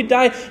tomorrow. You could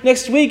die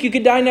next week. You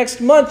could die next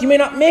month. You may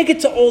not make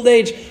it to old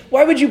age.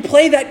 Why would you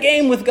play that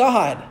game with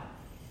God?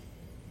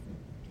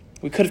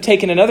 We could have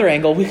taken another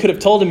angle. We could have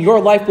told him,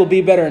 your life will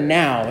be better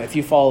now if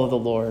you follow the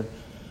Lord.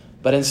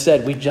 But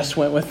instead, we just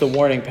went with the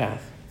warning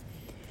path.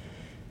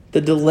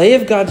 The delay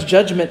of God's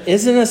judgment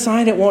isn't a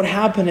sign it won't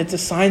happen. It's a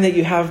sign that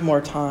you have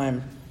more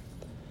time.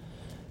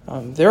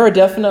 There are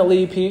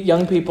definitely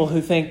young people who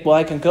think, well,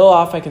 I can go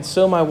off, I can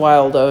sow my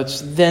wild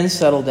oats, then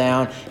settle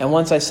down. And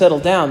once I settle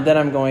down, then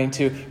I'm going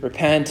to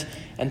repent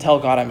and tell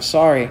God I'm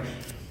sorry.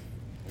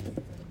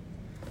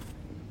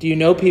 Do you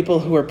know people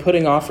who are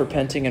putting off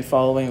repenting and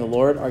following the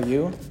Lord? Are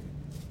you?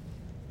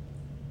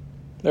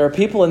 There are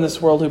people in this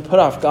world who put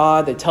off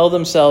God. They tell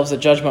themselves that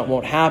judgment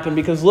won't happen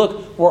because,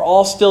 look, we're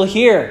all still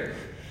here.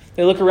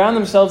 They look around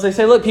themselves. They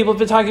say, look, people have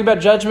been talking about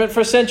judgment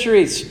for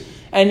centuries.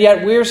 And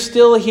yet we're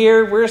still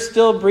here, we're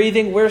still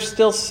breathing, we're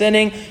still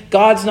sinning.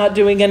 God's not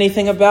doing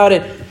anything about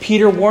it.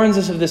 Peter warns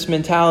us of this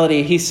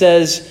mentality. He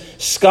says,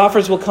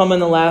 scoffers will come in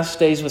the last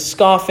days with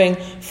scoffing,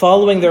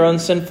 following their own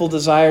sinful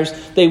desires.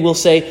 They will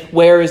say,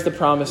 where is the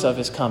promise of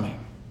his coming?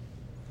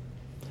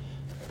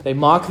 They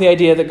mock the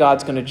idea that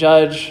God's going to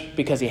judge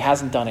because he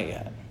hasn't done it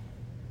yet.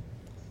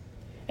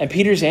 And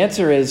Peter's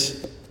answer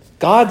is,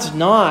 God's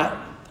not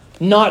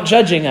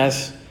judging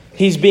us.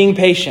 He's being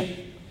patient.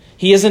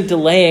 He isn't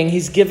delaying.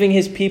 He's giving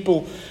his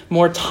people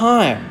more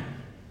time.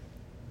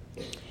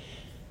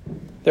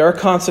 There are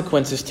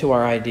consequences to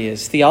our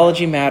ideas.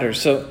 Theology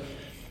matters. So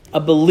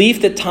a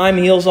belief that time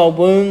heals all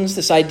wounds,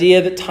 this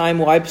idea that time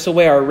wipes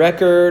away our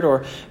record,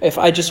 or if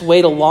I just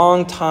wait a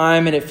long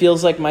time and it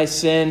feels like my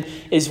sin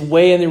is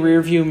way in the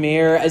rearview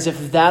mirror, as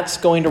if that's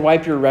going to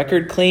wipe your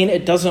record clean,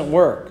 it doesn't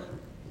work.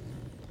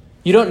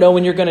 You don't know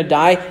when you're going to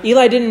die.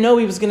 Eli didn't know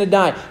he was going to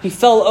die. He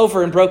fell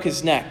over and broke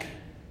his neck.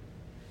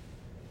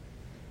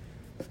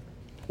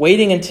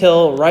 Waiting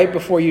until right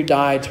before you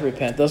die to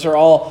repent. Those are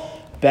all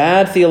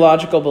bad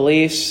theological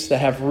beliefs that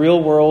have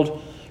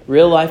real-world,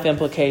 real-life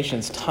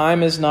implications.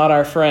 Time is not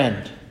our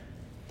friend.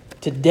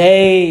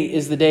 Today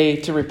is the day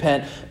to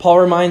repent.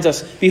 Paul reminds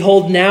us,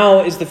 behold,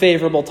 now is the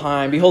favorable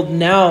time. Behold,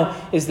 now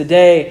is the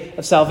day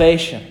of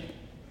salvation.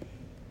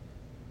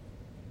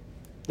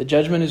 The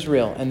judgment is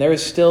real, and there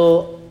is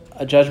still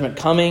a judgment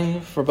coming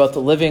for both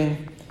the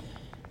living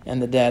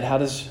and the dead. How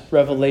does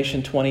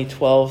Revelation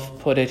 20:12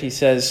 put it? He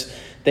says,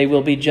 they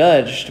will be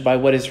judged by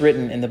what is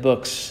written in the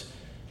books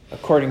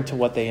according to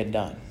what they had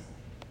done.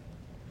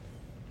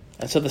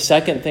 And so the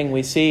second thing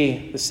we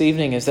see this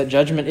evening is that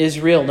judgment is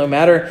real, no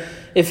matter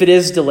if it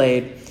is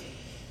delayed.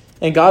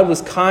 And God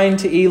was kind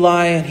to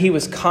Eli, and he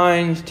was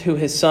kind to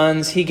his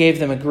sons. He gave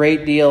them a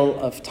great deal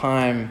of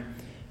time,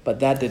 but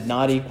that did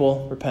not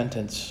equal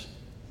repentance.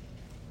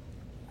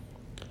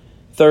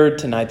 Third,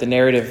 tonight, the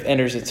narrative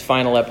enters its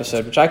final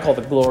episode, which I call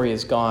The Glory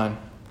is Gone.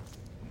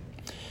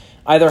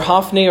 Either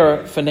Hophni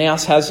or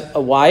Phinehas has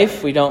a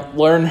wife. We don't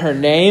learn her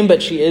name,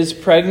 but she is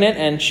pregnant,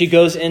 and she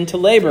goes into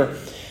labor.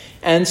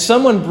 And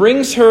someone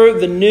brings her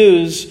the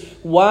news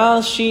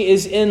while she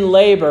is in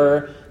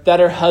labor that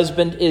her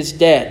husband is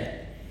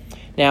dead.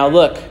 Now,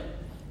 look,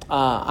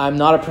 I'm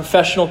not a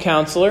professional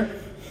counselor.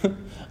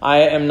 I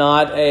am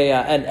not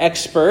an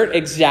expert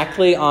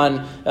exactly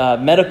on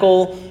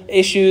medical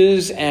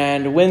issues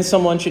and when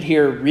someone should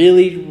hear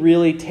really,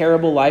 really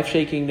terrible,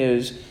 life-shaking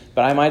news.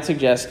 But I might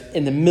suggest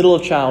in the middle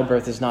of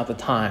childbirth is not the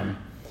time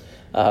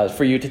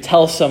for you to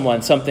tell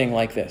someone something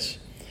like this.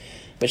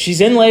 But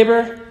she's in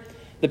labor.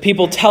 The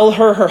people tell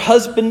her her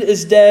husband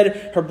is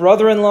dead, her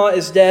brother-in-law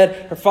is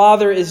dead, her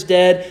father is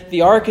dead,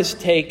 the ark is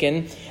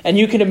taken. And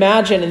you can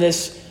imagine in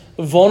this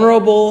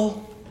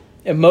vulnerable,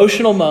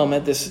 emotional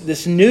moment,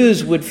 this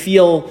news would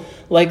feel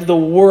like the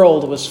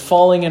world was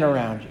falling in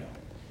around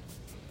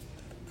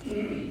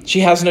you. She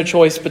has no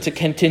choice but to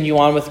continue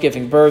on with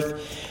giving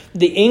birth.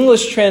 The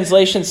English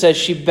translation says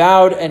she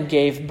bowed and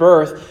gave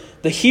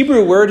birth. The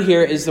Hebrew word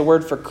here is the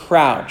word for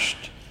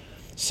crouched.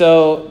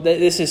 So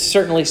this is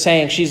certainly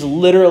saying she's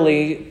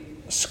literally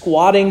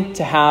squatting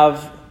to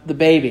have the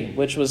baby,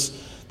 which was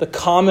the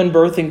common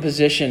birthing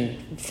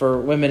position for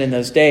women in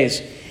those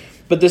days.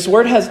 But this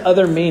word has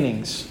other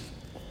meanings.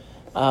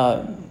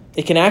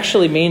 It can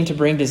actually mean to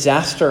bring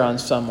disaster on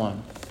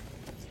someone.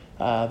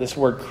 This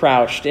word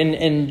crouched.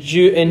 In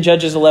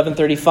Judges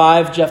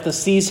 11:35, Jephthah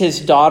sees his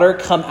daughter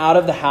come out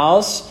of the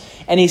house,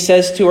 and he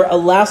says to her,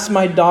 "Alas,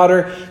 my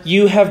daughter,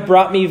 you have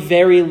brought me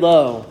very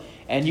low,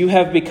 and you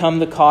have become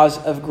the cause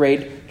of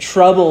great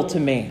trouble to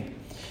me."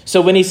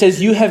 So when he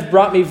says, "You have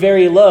brought me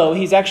very low,"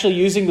 he's actually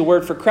using the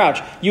word for crouch.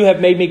 "You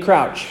have made me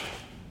crouch,"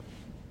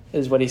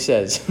 is what he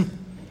says.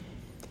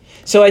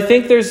 So I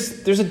think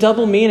there's a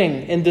double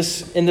meaning in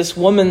this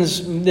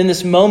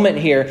moment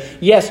here.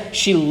 Yes,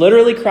 she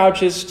literally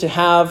crouches to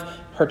have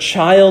her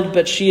child,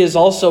 but she is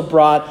also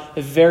brought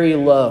very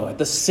low at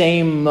the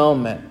same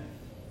moment.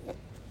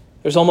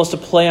 There's almost a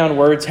play on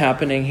words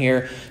happening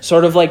here.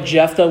 Sort of like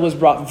Jephthah was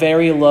brought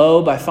very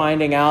low by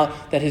finding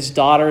out that his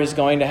daughter is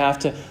going to have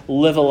to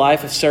live a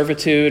life of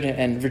servitude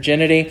and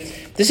virginity.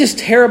 This is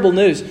terrible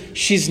news.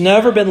 She's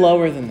never been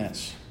lower than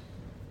this.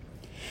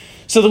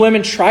 So the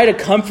women try to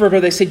comfort her.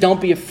 They say,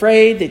 "Don't be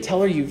afraid." They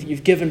tell her,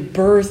 you've given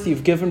birth.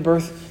 You've given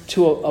birth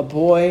to a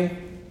boy.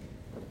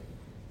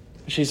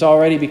 She's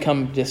already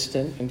become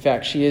distant. In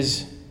fact, she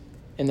is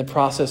in the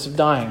process of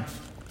dying.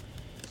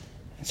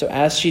 And so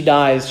as she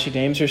dies, she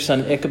names her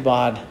son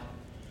Ichabod,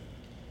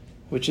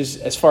 which is,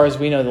 as far as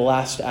we know, the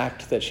last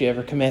act that she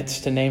ever commits,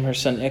 to name her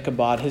son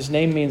Ichabod. His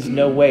name means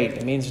no weight.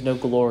 It means no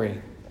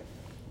glory.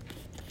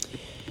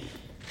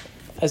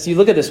 As you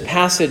look at this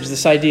passage,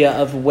 this idea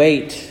of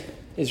weight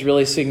is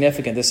really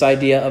significant, this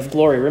idea of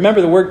glory.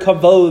 Remember the word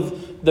kavod,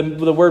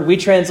 the word we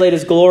translate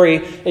as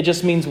glory, it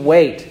just means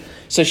weight.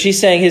 So she's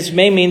saying his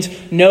name means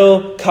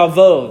no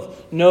kavod,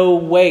 no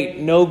weight,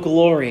 no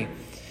glory.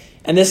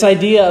 And this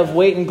idea of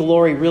weight and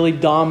glory really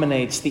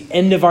dominates the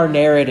end of our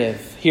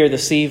narrative here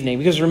this evening.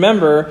 Because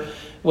remember,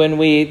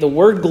 the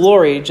word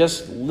glory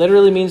just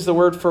literally means the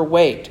word for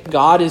weight.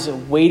 God is a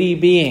weighty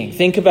being.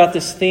 Think about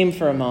this theme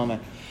for a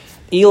moment.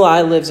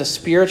 Eli lives a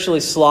spiritually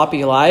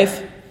sloppy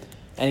life,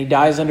 and he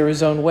dies under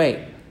his own weight.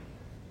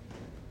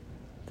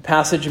 The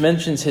passage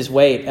mentions his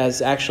weight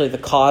as actually the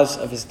cause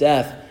of his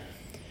death.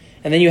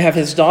 And then you have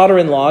his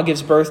daughter-in-law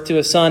gives birth to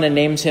a son and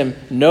names him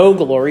no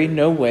glory,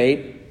 no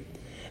weight.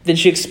 Then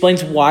she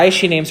explains why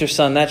she names her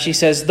son that. She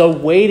says, "The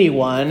weighty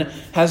one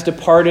has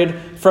departed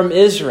from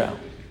Israel."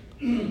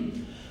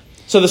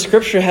 So the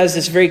scripture has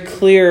this very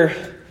clear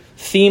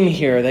theme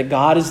here that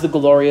God is the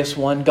glorious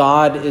one.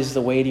 God is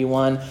the weighty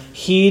one.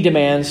 He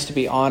demands to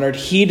be honored.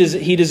 He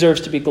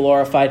deserves to be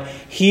glorified.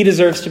 He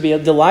deserves to be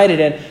delighted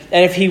in.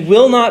 And if he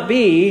will not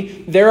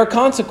be, there are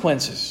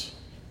consequences.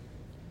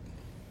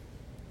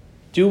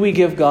 Do we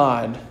give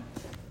God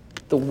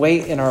the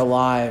weight in our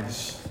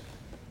lives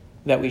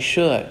that we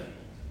should?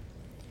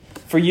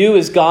 For you,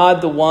 is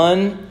God the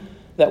one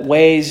that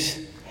weighs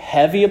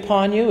heavy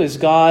upon you? Is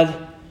God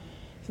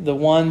the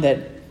one that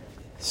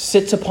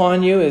sits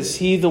upon you? Is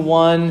he the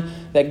one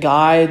that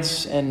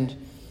guides and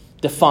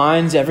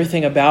defines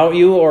everything about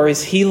you? Or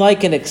is he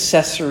like an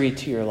accessory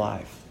to your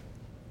life?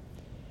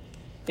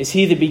 Is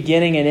he the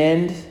beginning and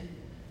end?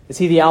 Is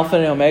he the Alpha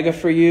and Omega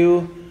for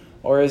you?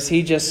 Or is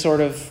he just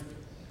sort of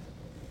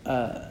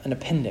an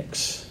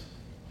appendix,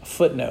 a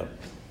footnote?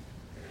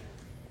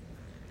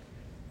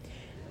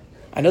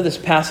 I know this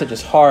passage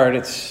is hard.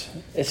 It's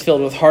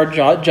filled with hard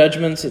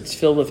judgments. It's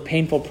filled with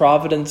painful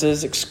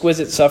providences,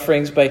 exquisite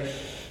sufferings by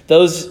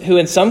those who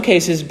in some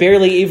cases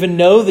barely even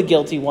know the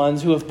guilty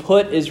ones who have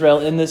put Israel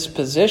in this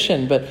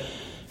position. But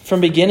from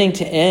beginning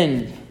to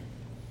end,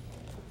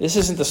 this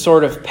isn't the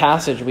sort of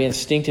passage we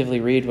instinctively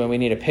read when we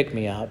need a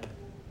pick-me-up.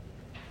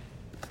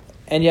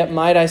 And yet,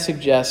 might I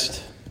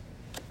suggest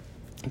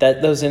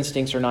that those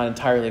instincts are not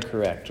entirely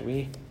correct.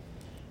 We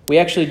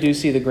actually do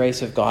see the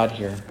grace of God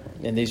here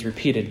in these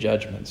repeated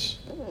judgments.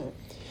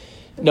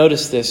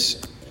 Notice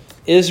this.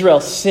 Israel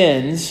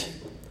sins,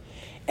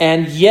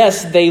 and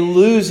yes, they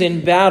lose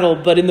in battle,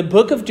 but in the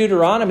book of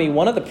Deuteronomy,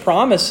 one of the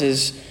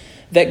promises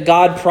that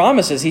God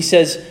promises, he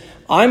says,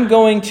 I'm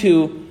going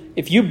to,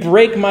 if you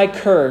break my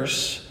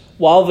curse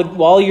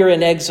while you're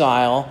in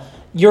exile,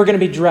 you're going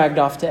to be dragged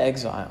off to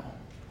exile.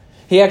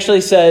 He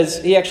actually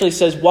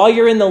says, while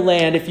you're in the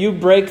land, if you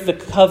break the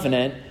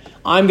covenant,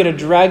 I'm going to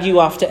drag you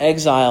off to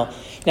exile.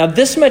 Now,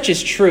 this much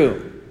is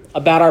true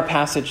about our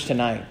passage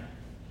tonight.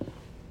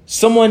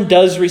 Someone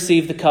does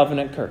receive the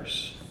covenant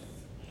curse.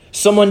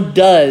 Someone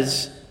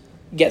does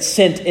get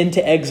sent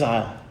into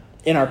exile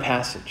in our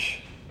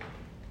passage.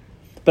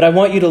 But I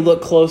want you to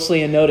look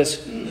closely and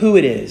notice who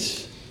it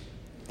is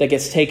that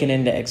gets taken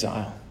into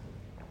exile.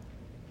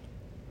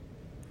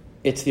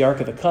 It's the Ark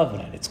of the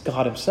Covenant. It's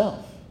God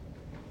himself.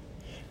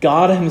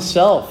 God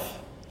himself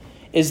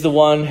is the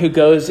one who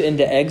goes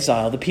into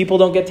exile. The people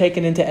don't get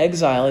taken into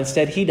exile.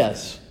 Instead, he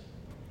does.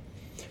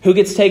 Who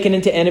gets taken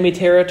into enemy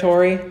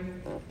territory?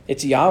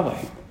 It's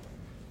Yahweh.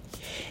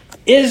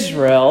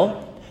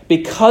 Israel,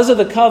 because of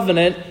the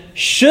covenant,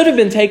 should have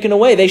been taken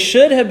away. They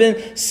should have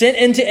been sent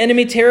into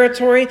enemy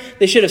territory.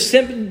 They should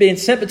have been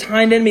sent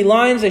behind enemy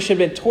lines. They should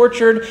have been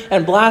tortured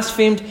and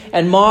blasphemed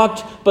and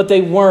mocked, but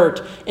they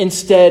weren't.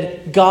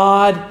 Instead,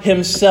 God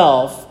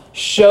himself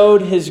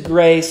showed his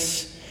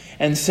grace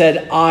and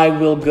said, I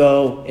will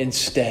go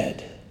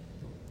instead.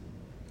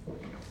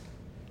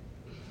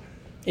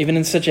 Even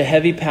in such a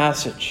heavy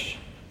passage,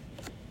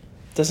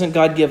 doesn't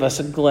God give us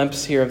a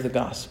glimpse here of the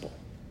gospel?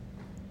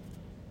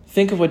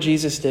 Think of what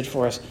Jesus did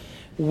for us.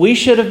 We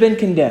should have been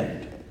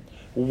condemned.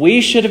 We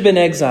should have been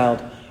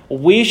exiled.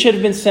 We should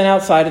have been sent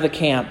outside of the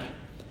camp.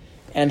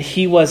 And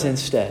he was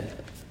instead.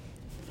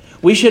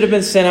 We should have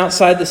been sent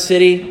outside the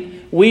city.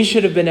 We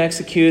should have been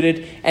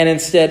executed. And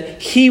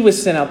instead, he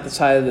was sent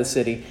outside of the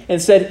city.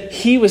 Instead,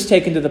 he was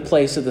taken to the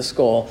place of the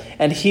skull.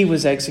 And he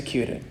was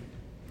executed.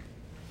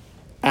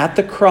 At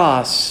the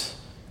cross,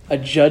 a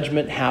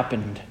judgment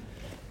happened.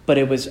 But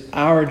it was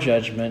our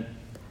judgment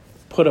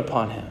put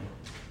upon him.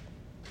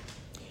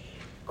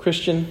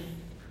 Christian,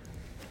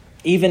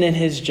 even in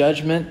his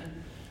judgment,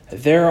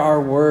 there are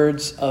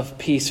words of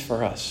peace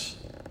for us.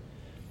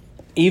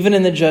 Even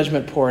in the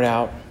judgment poured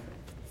out,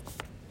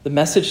 the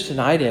message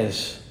tonight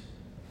is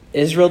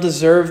Israel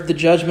deserved the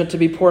judgment to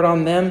be poured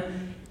on them,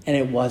 and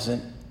it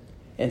wasn't.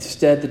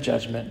 Instead, the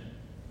judgment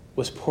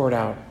was poured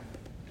out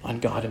on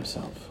God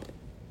himself.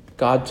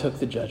 God took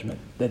the judgment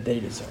that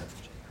they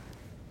deserved.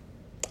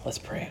 Let's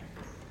pray.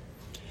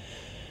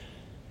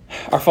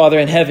 Our Father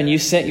in heaven, you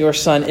sent your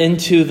Son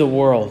into the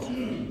world.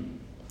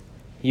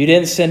 You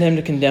didn't send him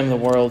to condemn the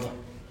world,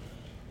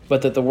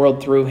 but that the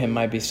world through him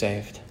might be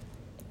saved.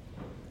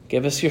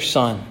 Give us your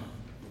Son.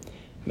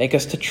 Make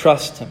us to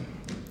trust him.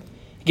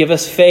 Give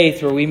us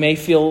faith where we may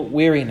feel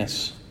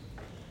weariness.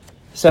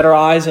 Set our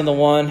eyes on the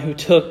one who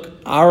took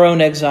our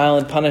own exile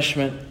and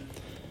punishment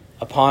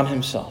upon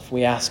himself.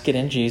 We ask it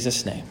in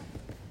Jesus' name.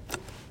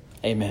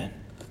 Amen.